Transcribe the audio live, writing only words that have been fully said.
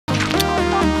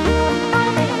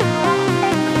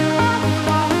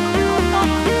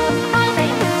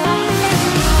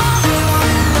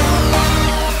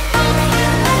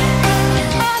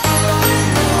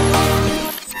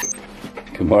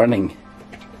Morning.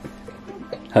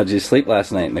 How'd you sleep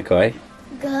last night, McCoy?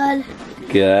 Good.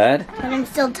 Good? But I'm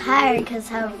still tired because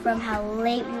from how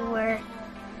late we were.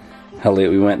 How late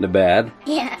we went to bed?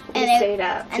 Yeah.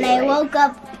 And I woke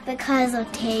up because of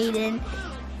Tayden.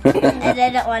 And I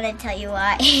don't want to tell you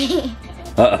why.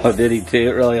 Uh-oh, did he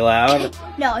toot really loud?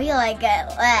 No, he like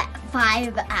let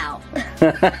 5 out.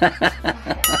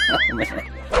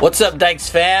 What's up, Dyches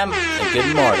fam? And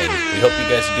good morning. We hope you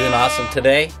guys are doing awesome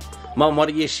today. Mom, what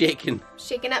are you shaking?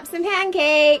 Shaking up some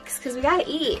pancakes, because we gotta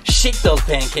eat. Shake those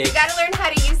pancakes. We gotta learn how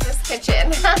to use this kitchen.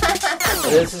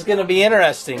 This is gonna be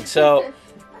interesting. So,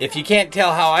 if you can't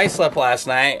tell how I slept last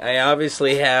night, I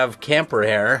obviously have camper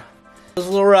hair. It was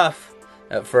a little rough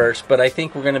at first, but I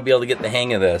think we're gonna be able to get the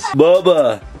hang of this.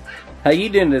 Bubba, how you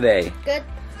doing today? Good.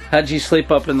 How'd you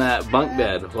sleep up in that bunk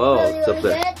bed? Whoa, Really, it's up really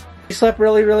there. good. You slept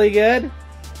really, really good?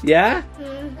 Yeah?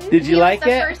 Did you like He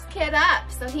it? was the first kid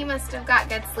up, so he must have got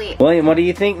good sleep. William, what do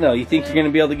you think though? You think you're gonna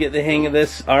be able to get the hang of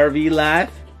this RV life?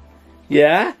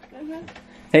 Yeah?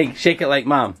 Hey, shake it like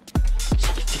Mom.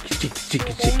 Shake it.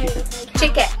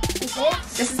 Shake it.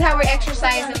 This is how we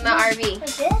exercise in the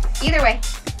RV. Either way.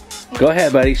 Go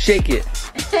ahead, buddy. Shake it.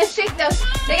 Shake those.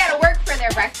 They gotta work for their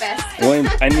breakfast. William,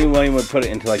 I knew William would put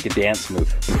it into like a dance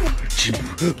move.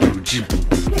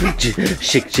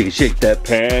 Shake, shake, shake that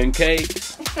pancake.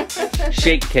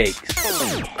 Shake cakes.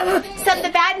 So the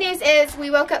bad news is we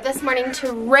woke up this morning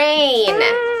to rain.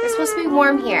 It's supposed to be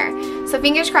warm here. So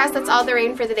fingers crossed that's all the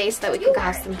rain for the day so that we can go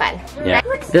have some fun. Yeah.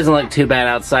 It doesn't look too bad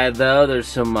outside though. There's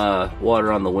some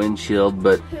water on the windshield,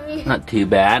 but not too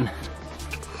bad.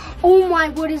 Oh my,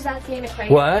 what is that thing?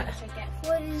 What?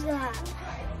 What is that?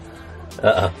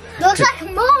 Uh-oh. Looks like a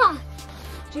moth.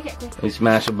 We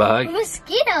smash a bug. A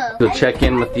mosquito. Go check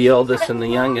in with the oldest and the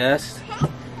youngest.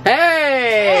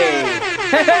 Hey!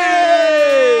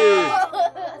 Hey!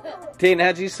 Tina,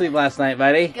 how'd you sleep last night,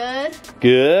 buddy? Good.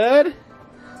 Good?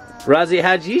 Rosie,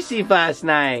 how'd you sleep last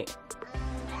night?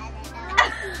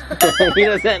 He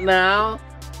doesn't know?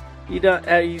 You don't,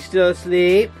 are you still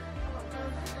asleep?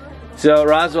 So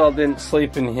Roswell didn't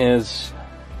sleep in his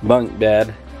bunk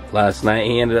bed last night.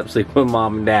 He ended up sleeping with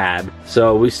Mom and Dad.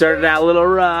 So we started out a little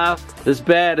rough. This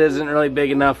bed isn't really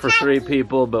big enough for 3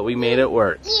 people, but we made it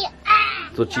work.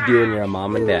 That's what you do when you're a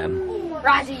mom and dad.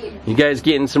 Rosie. You guys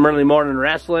getting some early morning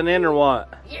wrestling in or what?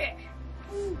 Yeah.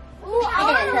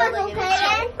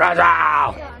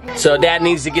 Roswell! So Dad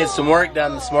needs to get some work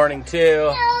done this morning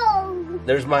too.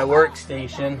 There's my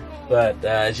workstation, but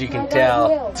as you can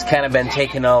tell, it's kind of been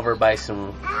taken over by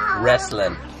some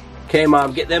wrestling. Okay,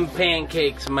 Mom, get them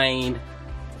pancakes made.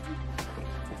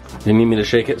 You need me to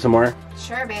shake it some more?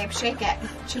 Sure, babe. Shake it.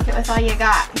 Shake it with all you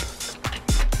got.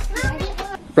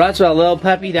 Roswell, little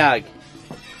puppy dog.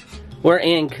 We're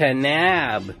in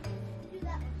Kanab.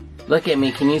 Look at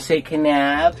me. Can you say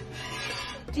Kanab?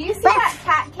 Do you see that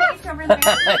cat cage over there?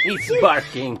 He's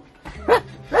barking. Do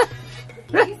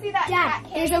you see that cat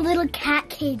cage? There's a little cat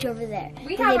cage over there.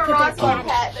 We have a Roswell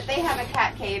pet, but they have a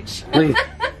cat cage. They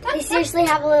seriously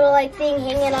have a little like thing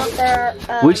hanging off their.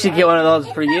 We should get one of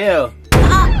those for you.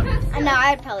 No,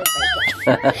 I'd probably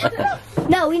break it.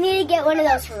 No, we need to get one of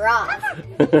those for Ross.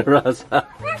 Rosa.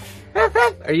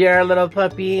 Are you our little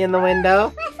puppy in the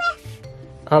window?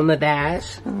 On the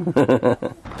dash?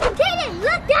 Tayden,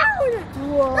 look down!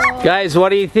 Whoa. Guys, what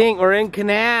do you think? We're in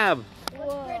Kanab.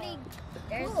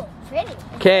 Pretty.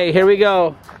 Okay, here we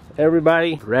go.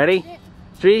 Everybody, ready?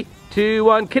 3, 2,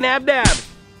 1, Kanab dab.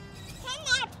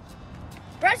 Kanab.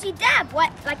 Rosie, dab.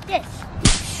 What? Like this?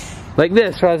 Like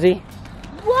this, Rosie.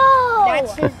 Whoa!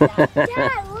 That's just that.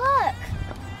 Dad, look.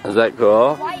 Is that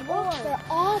cool? White orbs are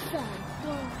awesome.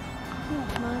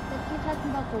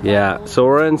 Yeah, so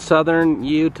we're in southern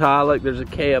Utah. Look, there's a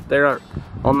K up there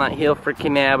on that hill for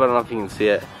Kanab. I don't know if you can see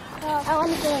it. I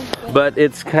want to go in. But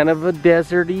it's kind of a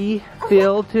deserty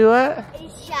feel to it.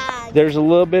 There's a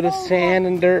little bit of sand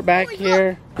and dirt back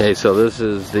here. Okay, so this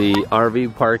is the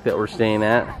RV park that we're staying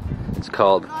at. It's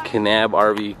called Kanab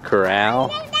RV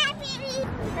Corral.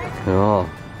 Oh.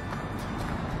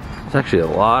 There's actually a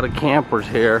lot of campers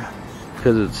here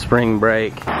because it's spring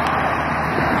break.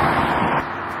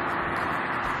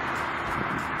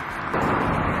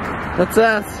 That's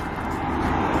us.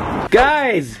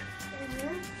 Guys!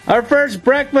 Our first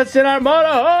breakfast in our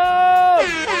motorhome!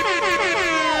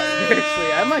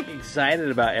 Seriously, I'm like excited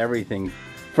about everything.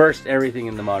 First, everything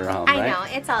in the motorhome, right? I know,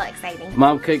 it's all exciting.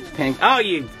 Mom cooked pancakes. Oh,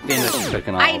 you finished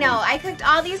cooking all I of know, them. I cooked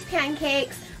all these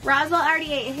pancakes. Roswell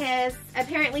already ate his.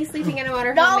 Apparently sleeping in a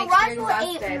motorhome No, makes you Roswell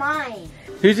exhausted. ate mine.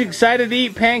 Who's excited to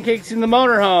eat pancakes in the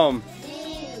motorhome?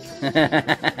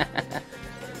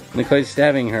 Nicole's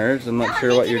stabbing hers. I'm not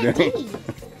sure what you're doing.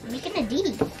 I'm making a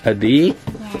D. A D?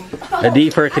 Yeah. A D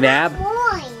for Kanab?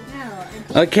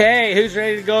 Okay, who's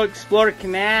ready to go explore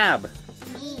Kanab?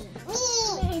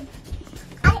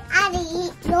 I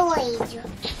eat noise.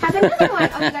 Have another one.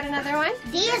 Oh, you got another one?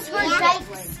 D is for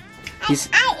Dyches.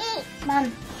 I eat.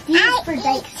 Mom, D is for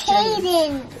Dyches.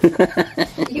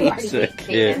 You already so ate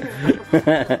cute.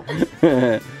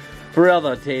 For real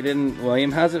though, Tayden,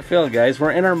 William, how's it feel, guys?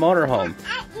 We're in our motorhome.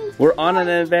 We're on an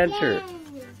adventure.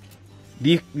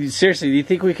 Seriously, do you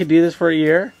think we could do this for a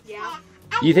year? Yeah.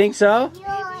 You think so?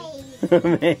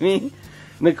 Maybe.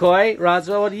 McCoy,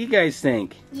 Roswell, what do you guys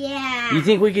think? Yeah. You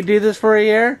think we could do this for a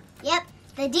year? Yep.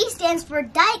 The D stands for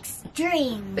Dyches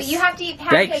Dreams. But you have to eat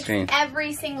pancakes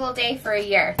every single day for a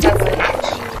year. That's the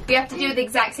catch. You have to do the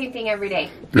exact same thing every day.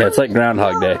 Yeah, it's like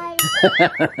Groundhog Day.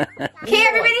 Okay,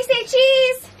 everybody say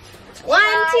cheese. 1,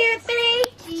 2, 3,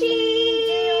 cheese.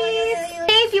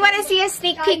 Hey, if you want to see a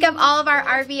sneak peek of all of our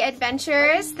RV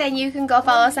adventures, then you can go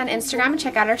follow us on Instagram and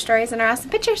check out our stories and our awesome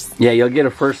pictures. Yeah, you'll get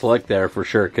a first look there for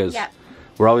sure, because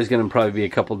we're always going to probably be a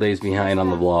couple days behind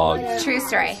on the vlog. True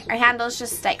story. Our handle is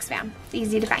just Dyches Fam. It's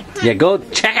easy to find. Yeah, go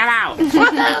check it out.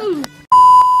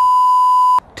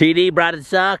 TD brought a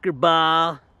soccer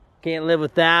ball. Can't live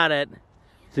without it.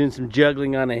 Doing some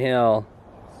juggling on a hill.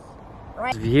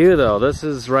 View though, this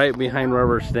is right behind where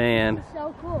we're staying.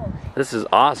 So cool. This is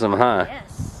awesome, huh?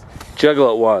 Yes.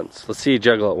 Juggle it once. Let's see you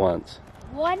juggle it once.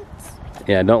 Once.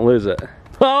 Yeah, don't lose it.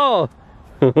 Oh!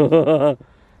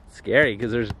 Scary,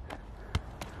 because there's...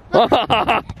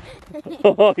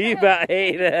 Oh, you about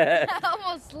hate it. I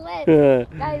almost slid.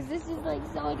 Guys, this is like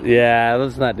so... Yeah,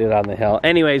 let's not do it on the hill.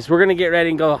 Anyways, we're going to get ready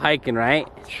and go hiking, right?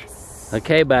 Yes.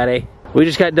 Okay, buddy. We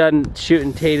just got done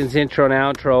shooting Tayden's intro and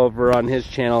outro over on his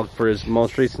channel for his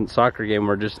most recent soccer game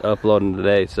we're just uploading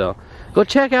today. So go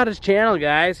check out his channel,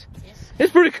 guys.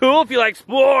 It's pretty cool if you like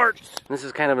sports. This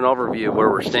is kind of an overview of where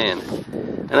we're staying.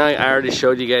 And I already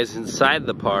showed you guys inside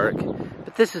the park,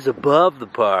 but this is above the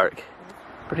park.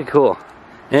 Pretty cool.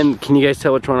 And can you guys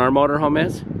tell which one our motorhome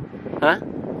is? Huh?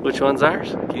 Which one's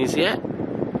ours? Can you see it?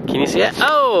 Can you see it?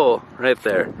 Oh, right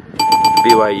there.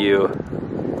 BYU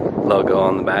logo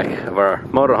on the back of our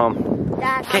motorhome.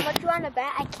 Dad, how much you want to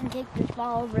bet I can take this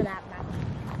ball over that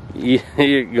mountain?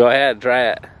 You go ahead, try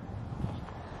it.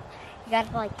 You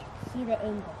gotta like see the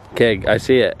angle. Okay, I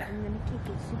see it. I'm gonna keep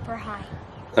it super high.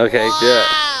 Okay, do it.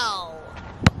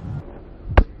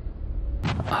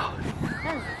 Oh.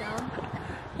 That was dumb.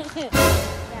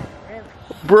 Yeah, really.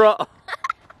 Bro.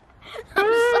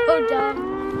 I'm so dumb.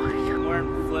 I'm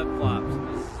wearing flip-flops.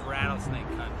 This is rattlesnake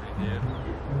country,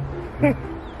 dude.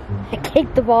 I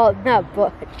kicked the ball in that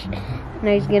bush.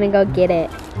 Now he's gonna go get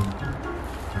it.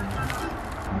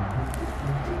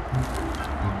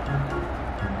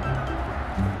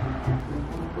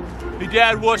 Hey,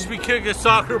 Dad, watch me kick a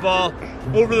soccer ball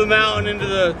over the mountain into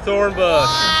the thorn bush.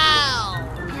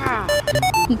 Wow!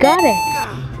 You got it.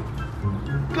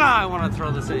 God, I want to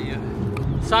throw this at you.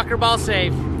 Soccer ball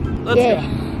safe. Let's go.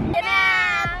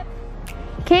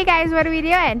 Okay, guys, what are we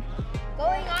doing?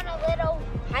 Going on a little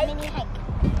mini hike.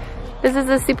 This is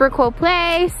a super cool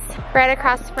place right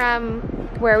across from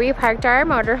where we parked our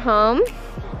motorhome.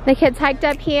 The kids hiked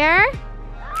up here.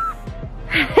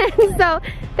 So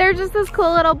there's just this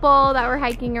cool little bowl that we're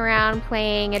hiking around,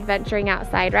 playing, adventuring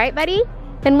outside, right, buddy?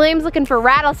 And William's looking for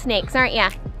rattlesnakes, aren't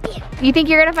ya? Yeah. You think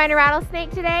you're gonna find a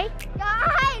rattlesnake today?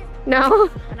 Guys! No?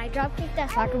 When I drop kicked that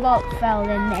soccer ball, it fell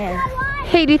in there.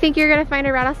 Hey, do you think you're gonna find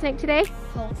a rattlesnake today?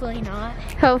 Hopefully not.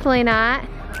 Hopefully not.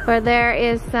 Or there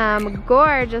is some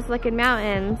gorgeous looking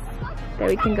mountains that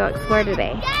we can go explore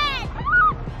today.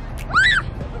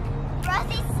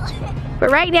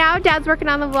 But right now, Dad's working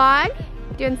on the vlog,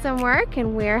 doing some work,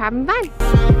 and we're having fun.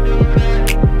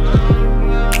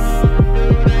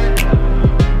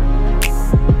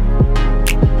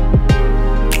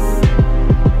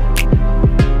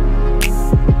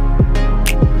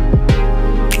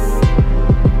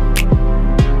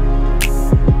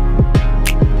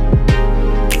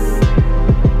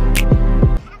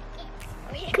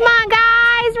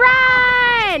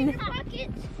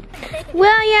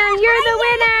 William, you're the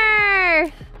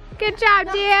winner! Good job,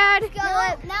 dude.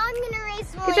 Now I'm gonna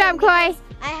race William. Good job, Coy.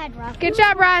 I had Ross. Good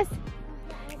job, Ross.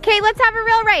 Okay, let's have a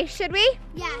real race, should we?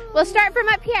 Yeah. We'll start from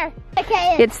up here.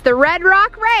 Okay. It's the Red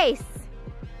Rock Race.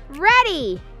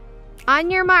 Ready? On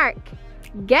your mark.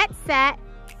 Get set.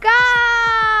 Go!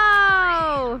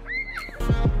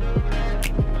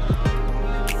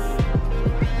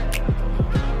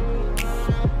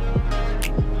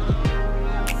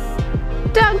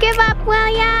 Don't give up,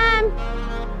 William!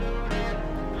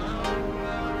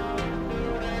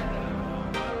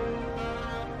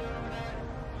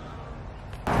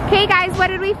 Okay guys, what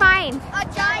did we find? A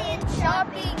giant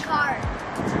shopping cart.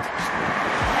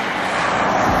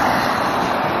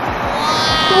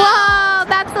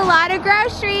 lot of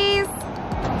groceries.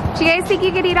 Do you guys think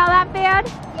you could eat all that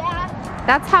food? Yeah.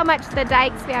 That's how much the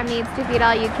Dyches fam needs to feed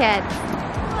all you kids.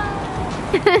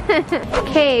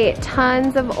 Okay,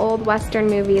 tons of old Western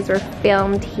movies were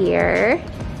filmed here.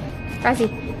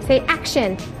 Rosie, say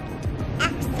action.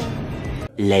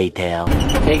 Later.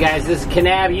 Hey guys, this is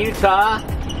Kanab, Utah.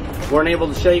 Weren't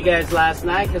able to show you guys last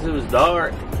night because it was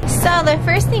dark. So the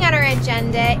first thing on our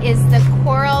agenda is the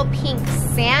coral pink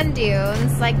sand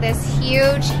dunes, like this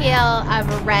huge hill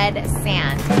of red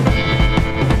sand.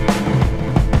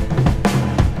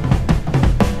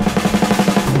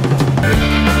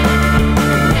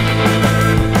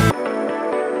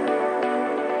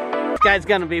 This guy's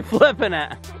gonna be flipping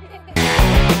it.